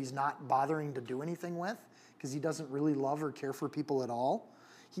claim that he's not bothering to do anything with because he doesn't really love or care for people at all.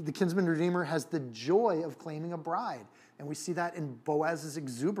 The kinsman redeemer has the joy of claiming a bride. And we see that in Boaz's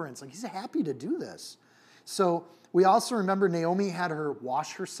exuberance. Like, he's happy to do this. So we also remember Naomi had her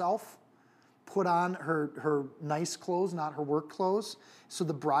wash herself, put on her nice clothes, not her work clothes. So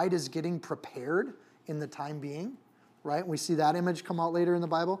the bride is getting prepared in the time being, right? We see that image come out later in the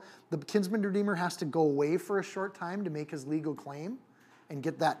Bible. The kinsman redeemer has to go away for a short time to make his legal claim. and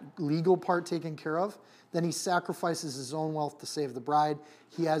get that legal part taken care of. Then he sacrifices his own wealth to save the bride.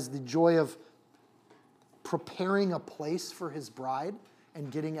 He has the joy of preparing a place for his bride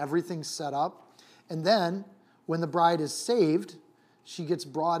and getting everything set up. And then when the bride is saved, she gets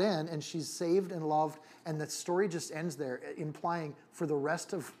brought in and she's saved and loved. And the story just ends there, implying for the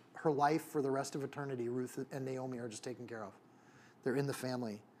rest of her life, for the rest of eternity, Ruth and Naomi are just taken care of. They're in the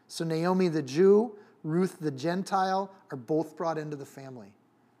family. So Naomi the Jew, Ruth the Gentile are both brought into the family.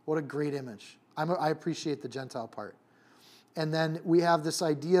 What a great image. I appreciate the Gentile part. And then we have this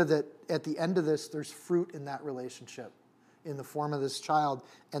idea that at the end of this, there's fruit in that relationship in the form of this child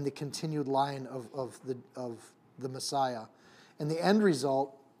and the continued line of the Messiah. And the end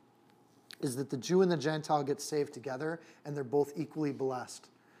result is that the Jew and the Gentile get saved together, and they're both equally blessed.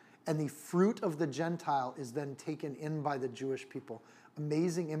 And the fruit of the Gentile is then taken in by the Jewish people.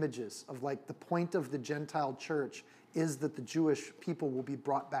 Amazing images of like the point of the Gentile church is that the Jewish people will be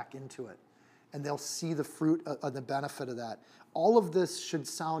brought back into it. And they'll see the fruit of the benefit of that. All of this should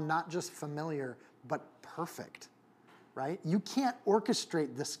sound not just familiar, but perfect, right? You can't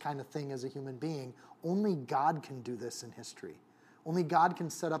orchestrate this kind of thing as a human being. Only God can do this in history. Only God can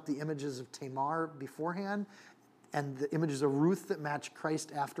set up the images of Tamar beforehand and the images of Ruth that match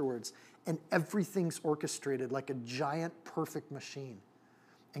Christ afterwards. And everything's orchestrated like a giant, perfect machine.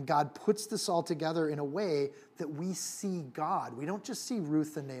 And God puts this all together in a way that we see God. We don't just see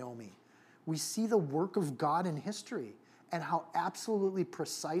Ruth and Naomi. We see the work of God in history and how absolutely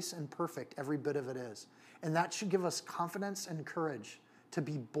precise and perfect every bit of it is. And that should give us confidence and courage to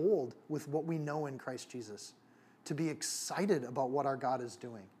be bold with what we know in Christ Jesus, to be excited about what our God is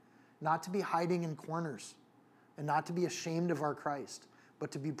doing, not to be hiding in corners and not to be ashamed of our Christ,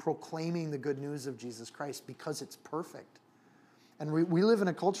 but to be proclaiming the good news of Jesus Christ because it's perfect. And we live in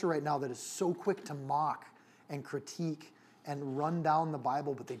a culture right now that is so quick to mock and critique and run down the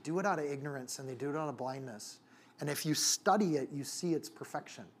Bible, but they do it out of ignorance and they do it out of blindness. And if you study it, you see its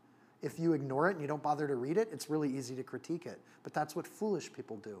perfection. If you ignore it and you don't bother to read it, it's really easy to critique it. But that's what foolish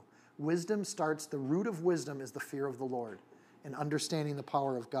people do. Wisdom starts, the root of wisdom is the fear of the Lord and understanding the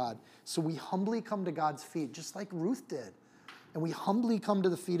power of God. So we humbly come to God's feet, just like Ruth did. And we humbly come to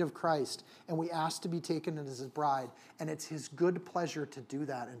the feet of Christ, and we ask to be taken as his bride. And it's his good pleasure to do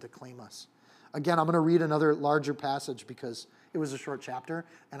that and to claim us. Again, I'm going to read another larger passage because it was a short chapter,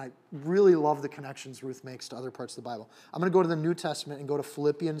 and I really love the connections Ruth makes to other parts of the Bible. I'm going to go to the New Testament and go to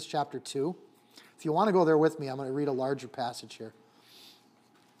Philippians chapter 2. If you want to go there with me, I'm going to read a larger passage here.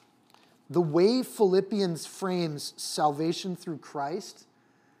 The way Philippians frames salvation through Christ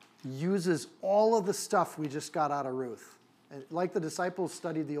uses all of the stuff we just got out of Ruth. And like the disciples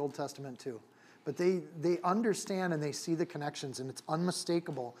studied the Old Testament too. But they understand and they see the connections, and it's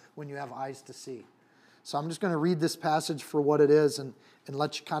unmistakable when you have eyes to see. So I'm just going to read this passage for what it is and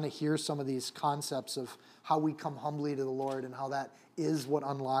let you kind of hear some of these concepts of how we come humbly to the Lord and how that is what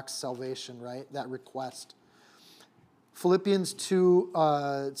unlocks salvation, right? That request. Philippians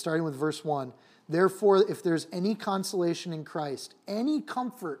 2, starting with verse 1. Therefore, if there's any consolation in Christ, any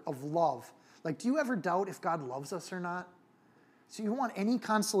comfort of love, like do you ever doubt if God loves us or not? So you want any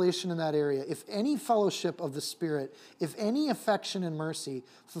consolation in that area. If any fellowship of the Spirit, if any affection and mercy,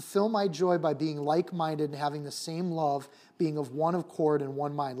 fulfill my joy by being like-minded and having the same love, being of one accord and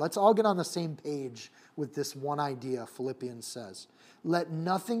one mind. Let's all get on the same page with this one idea, Philippians says. Let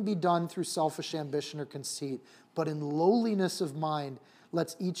nothing be done through selfish ambition or conceit, but in lowliness of mind,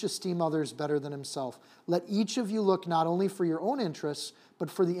 let's each esteem others better than himself. Let each of you look not only for your own interests, but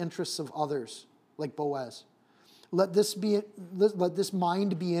for the interests of others, like Boaz. Let this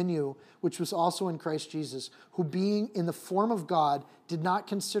mind be in you, which was also in Christ Jesus, who being in the form of God, did not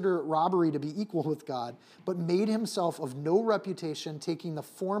consider it robbery to be equal with God, but made himself of no reputation, taking the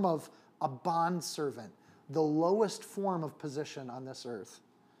form of a bondservant, the lowest form of position on this earth.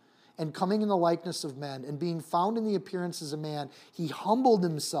 And coming in the likeness of men, and being found in the appearance as a man, he humbled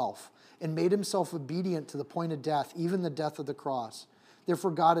himself and made himself obedient to the point of death, even the death of the cross.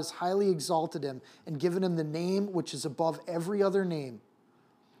 Therefore, God has highly exalted him and given him the name which is above every other name,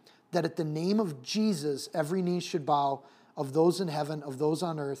 that at the name of Jesus every knee should bow, of those in heaven, of those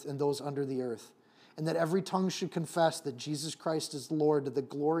on earth, and those under the earth, and that every tongue should confess that Jesus Christ is Lord, to the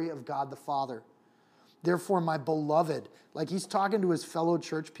glory of God the Father. Therefore, my beloved, like he's talking to his fellow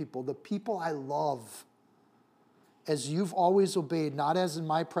church people, the people I love, as you've always obeyed, not as in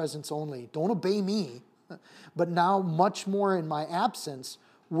my presence only. Don't obey me, but now much more in my absence,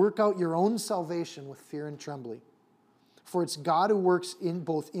 work out your own salvation with fear and trembling. For it's God who works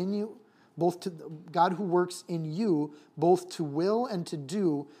God who works in you both to will and to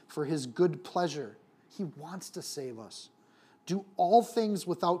do for his good pleasure. He wants to save us. Do all things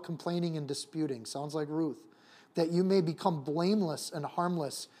without complaining and disputing. Sounds like Ruth. That you may become blameless and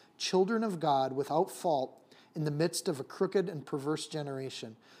harmless, children of God without fault in the midst of a crooked and perverse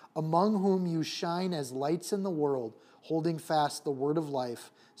generation, among whom you shine as lights in the world, holding fast the word of life,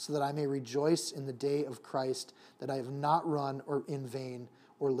 so that I may rejoice in the day of Christ, that I have not run or in vain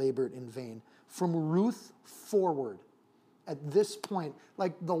or labored in vain. From Ruth forward, at this point,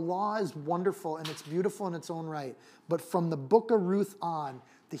 like the law is wonderful and it's beautiful in its own right, but from the book of Ruth on,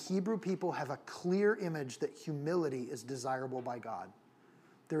 the Hebrew people have a clear image that humility is desirable by God.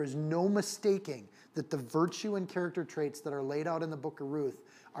 There is no mistaking that the virtue and character traits that are laid out in the book of Ruth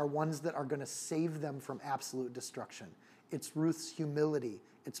are ones that are going to save them from absolute destruction. It's Ruth's humility.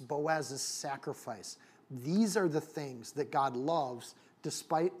 It's Boaz's sacrifice. These are the things that God loves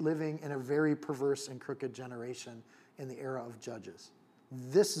despite living in a very perverse and crooked generation in the era of Judges.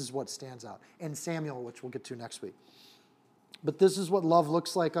 This is what stands out. And Samuel, which we'll get to next week. But this is what love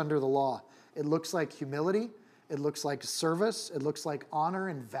looks like under the law. It looks like humility. It looks like service. It looks like honor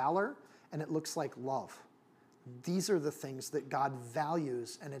and valor. And it looks like love. These are the things that God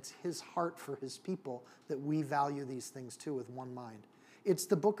values, and it's his heart for his people that we value these things too with one mind. It's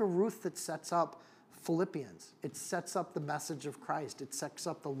the book of Ruth that sets up Philippians. It sets up the message of Christ. It sets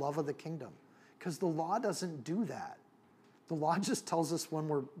up the love of the kingdom. Because the law doesn't do that. The law just tells us when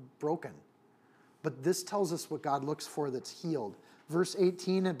we're broken. But this tells us what God looks for that's healed. Verse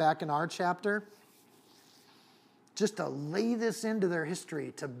 18 and back in our chapter, just to lay this into their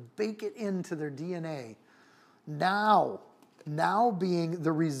history, to bake it into their DNA. Now being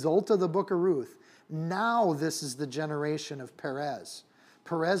the result of the book of Ruth, now this is the generation of Perez.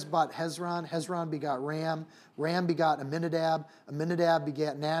 Perez bought Hezron. Hezron begot Ram. Ram begot Amminadab. Amminadab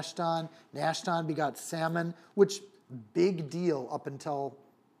begat Nashton. Nashton begot Salmon, which big deal up until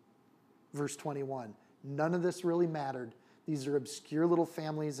verse 21. None of this really mattered. These are obscure little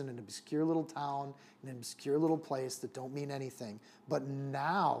families in an obscure little town, in an obscure little place that don't mean anything. But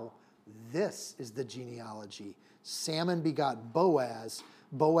now, this is the genealogy. Salmon begot Boaz.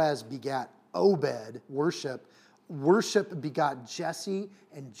 Boaz begat Obed, worship. Worship begot Jesse,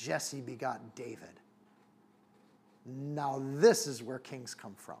 and Jesse begot David. Now this is where kings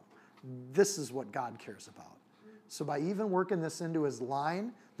come from. This is what God cares about. So by even working this into his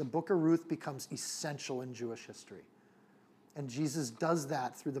line, the book of Ruth becomes essential in Jewish history. And Jesus does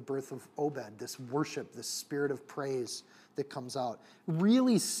that through the birth of Obed, this worship, this spirit of praise that comes out.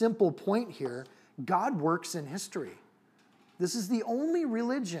 Really simple point here, God works in history. This is the only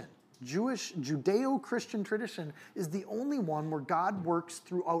religion, Jewish, Judeo-Christian tradition, is the only one where God works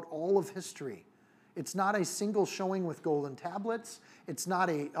throughout all of history. It's not a single showing with golden tablets. It's not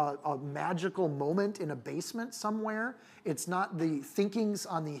a magical moment in a basement somewhere. It's not the thinkings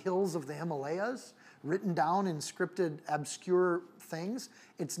on the hills of the Himalayas, written down in scripted, obscure things.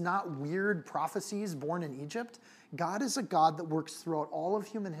 It's not weird prophecies born in Egypt. God is a God that works throughout all of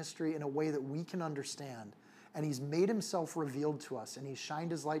human history in a way that we can understand. And he's made himself revealed to us, and he's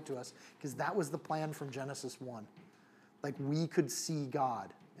shined his light to us, because that was the plan from Genesis 1. Like, we could see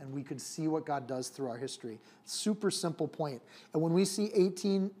God, and we could see what God does through our history. Super simple point. And when we see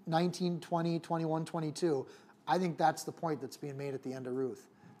 18, 19, 20, 21, 22, I think that's the point that's being made at the end of Ruth.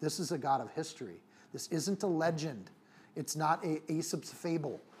 This is a God of history. This isn't a legend. It's not a Aesop's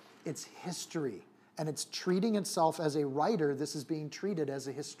fable. It's history. And it's treating itself as a writer. This is being treated as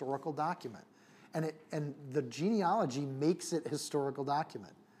a historical document. And the genealogy makes it a historical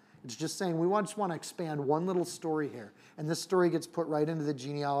document. It's just saying we just want to expand one little story here. And this story gets put right into the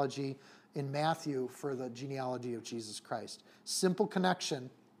genealogy in Matthew for the genealogy of Jesus Christ. Simple connection.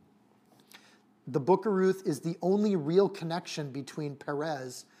 The book of Ruth is the only real connection between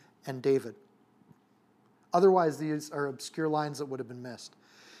Perez and David. Otherwise, these are obscure lines that would have been missed.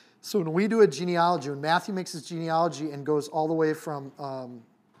 So when we do a genealogy, when Matthew makes his genealogy and goes all the way from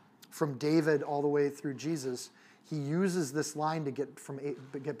David all the way through Jesus, he uses this line to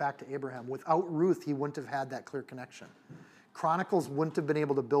get back to Abraham. Without Ruth, he wouldn't have had that clear connection. Chronicles wouldn't have been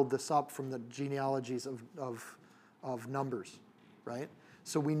able to build this up from the genealogies of Numbers, right?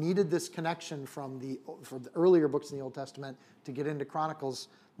 So we needed this connection from the earlier books in the Old Testament to get into Chronicles.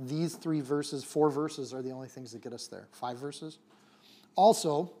 These 4 verses are the only things that get us there. 5 verses.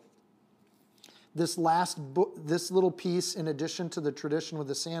 Also, this little piece, in addition to the tradition with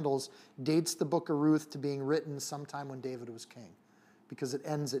the sandals, dates the book of Ruth to being written sometime when David was king, because it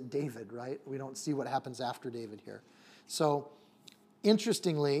ends at David, right? We don't see what happens after David here. So,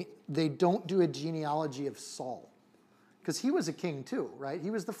 interestingly, they don't do a genealogy of Saul, because he was a king too, right?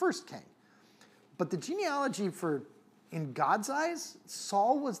 He was the first king. But the genealogy in God's eyes,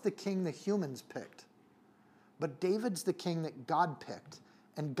 Saul was the king the humans picked. but David's the king that God picked.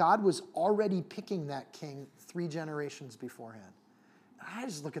 And God was already picking that king 3 generations beforehand. And I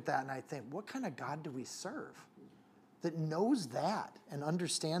just look at that and I think, what kind of God do we serve that knows that and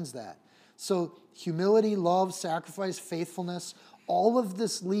understands that? So humility, love, sacrifice, faithfulness, all of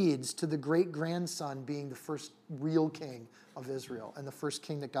this leads to the great-grandson being the first real king of Israel and the first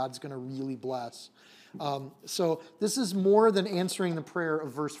king that God's going to really bless. So this is more than answering the prayer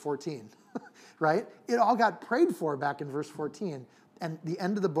of verse 14, right? It all got prayed for back in verse 14, and the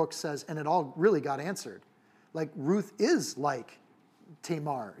end of the book says, and it all really got answered. Like Ruth is like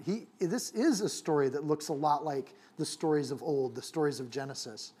Tamar. This is a story that looks a lot like the stories of old, the stories of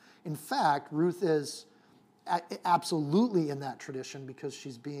Genesis. In fact, Ruth is absolutely in that tradition because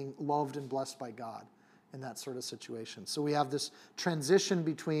she's being loved and blessed by God in that sort of situation. So we have this transition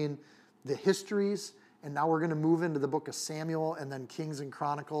between the histories, and now we're going to move into the book of Samuel and then Kings and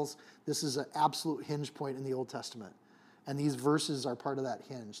Chronicles. This is an absolute hinge point in the Old Testament. And these verses are part of that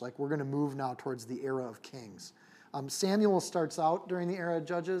hinge. Like we're going to move now towards the era of kings. Samuel starts out during the era of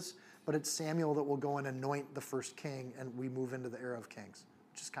judges, but it's Samuel that will go and anoint the first king, and we move into the era of kings,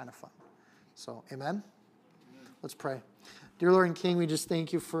 which is kind of fun. So, amen? Let's pray. Dear Lord and King, we just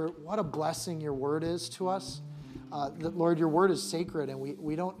thank you for what a blessing your word is to us. That, Lord, your word is sacred, and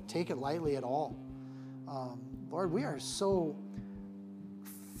we don't take it lightly at all. Lord, we are so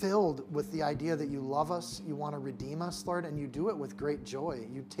filled with the idea that you love us, you want to redeem us, Lord, and you do it with great joy.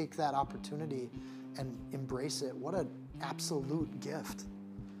 You take that opportunity and embrace it. What an absolute gift.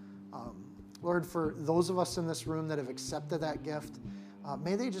 Lord, for those of us in this room that have accepted that gift,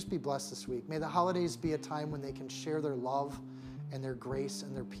 may they just be blessed this week. May the holidays be a time when they can share their love and their grace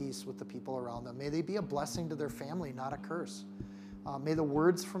and their peace with the people around them. May they be a blessing to their family, not a curse. May the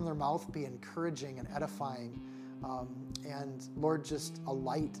words from their mouth be encouraging and edifying, and Lord, just a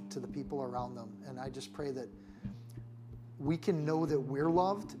light to the people around them. And I just pray that we can know that we're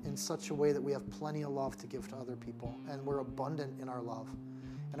loved in such a way that we have plenty of love to give to other people, and we're abundant in our love.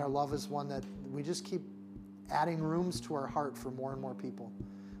 And our love is one that we just keep adding rooms to our heart for more and more people.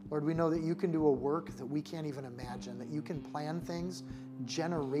 Lord, we know that you can do a work that we can't even imagine, that you can plan things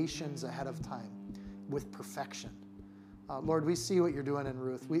generations ahead of time with perfection. Lord, we see what you're doing in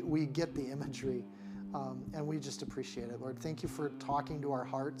Ruth. We get the imagery, and we just appreciate it. Lord, thank you for talking to our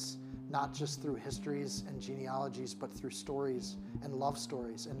hearts, not just through histories and genealogies, but through stories and love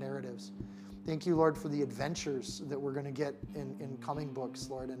stories and narratives. Thank you, Lord, for the adventures that we're going to get in coming books,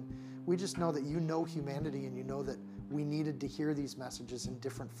 Lord. And we just know that you know humanity, and you know that we needed to hear these messages in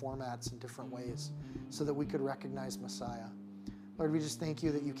different formats and different ways so that we could recognize Messiah. Lord, we just thank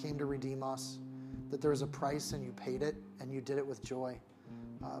you that you came to redeem us, that there was a price and you paid it, and you did it with joy.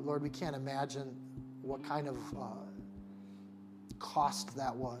 Lord, we can't imagine what kind of cost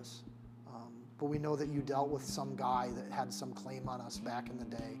that was. But we know that you dealt with some guy that had some claim on us back in the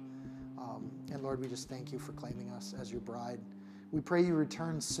day. And Lord, we just thank you for claiming us as your bride. We pray you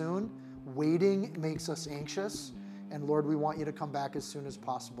return soon. Waiting makes us anxious. And Lord, we want you to come back as soon as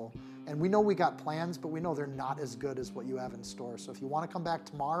possible. And we know we got plans, but we know they're not as good as what you have in store. So if you want to come back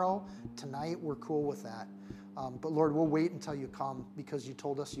tomorrow, tonight, we're cool with that. But Lord, we'll wait until you come because you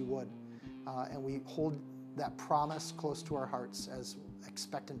told us you would. And we hold that promise close to our hearts as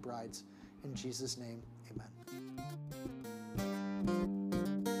expectant brides. In Jesus' name, amen.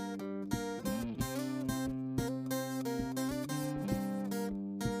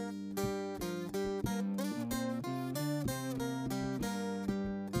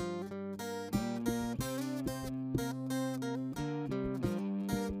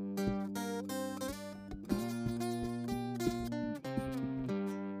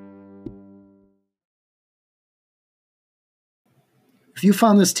 If you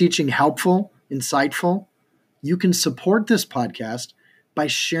found this teaching helpful, insightful, you can support this podcast by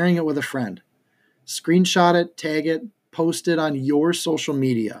sharing it with a friend. Screenshot it, tag it, post it on your social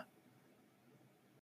media.